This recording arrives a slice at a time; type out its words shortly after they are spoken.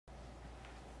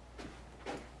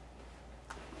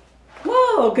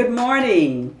Hello, good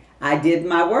morning. I did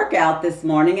my workout this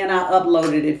morning and I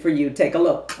uploaded it for you. Take a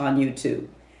look on YouTube.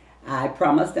 I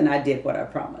promised and I did what I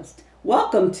promised.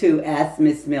 Welcome to Ask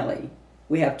Miss Millie.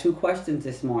 We have two questions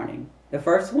this morning. The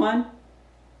first one,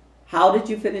 how did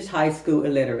you finish high school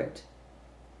illiterate?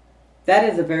 That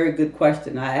is a very good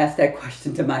question. I asked that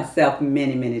question to myself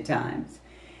many times.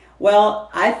 Well,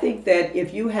 I think that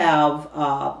if you have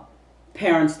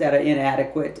parents that are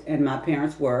inadequate, and my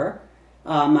parents were,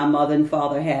 my mother and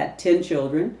father had 10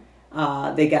 children.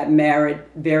 They got married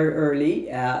very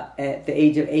early at the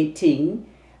age of 18,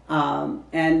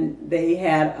 and they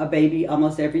had a baby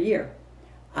almost every year.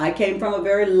 I came from a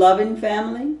very loving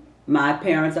family. My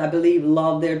parents, I believe,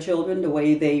 loved their children the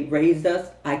way they raised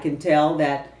us. I can tell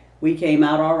that we came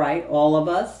out all right, all of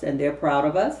us, and they're proud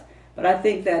of us. But I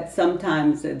think that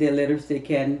sometimes the illiteracy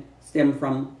can stem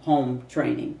from home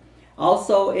training.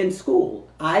 Also in school,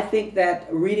 I think that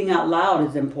reading out loud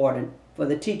is important for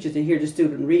the teacher to hear the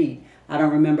student read. I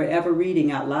don't remember ever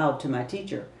reading out loud to my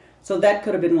teacher. So that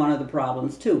could have been one of the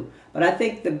problems too. But I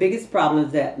think the biggest problem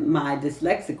is that my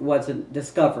dyslexic wasn't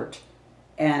discovered.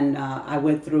 And I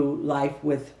went through life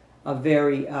with a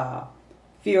very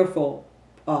fearful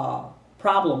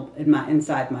problem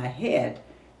inside my head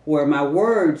where my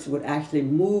words would actually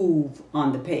move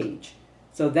on the page.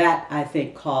 So that, I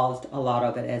think, caused a lot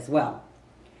of it as well.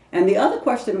 And the other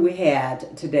question we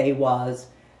had today was,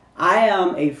 I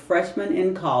am a freshman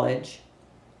in college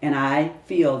and I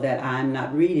feel that I'm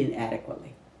not reading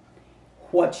adequately.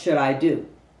 What should I do?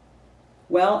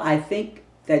 Well, I think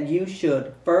that you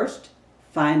should first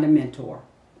find a mentor.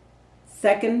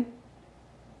 Second,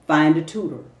 find a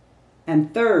tutor.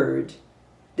 And third,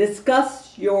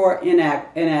 discuss your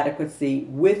inadequacy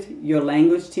with your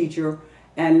language teacher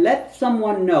and let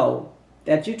someone know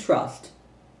that you trust,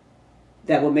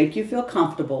 that will make you feel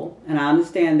comfortable. And I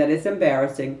understand that it's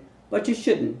embarrassing, but you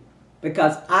shouldn't,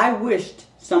 because I wished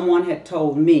someone had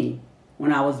told me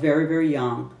when I was very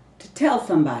young to tell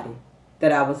somebody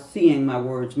that I was seeing my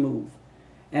words move,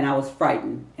 and I was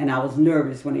frightened and I was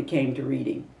nervous when it came to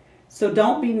reading. So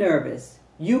don't be nervous.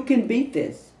 You can beat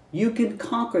this. You can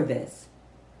conquer this.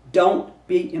 Don't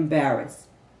be embarrassed.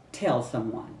 Tell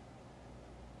someone.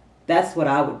 That's what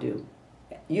I would do.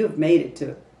 You've made it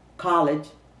to college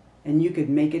and you could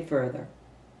make it further.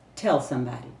 Tell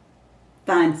somebody.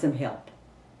 Find some help.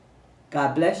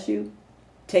 God bless you.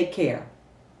 Take care.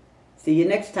 See you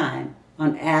next time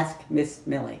on Ask Miss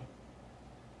Millie.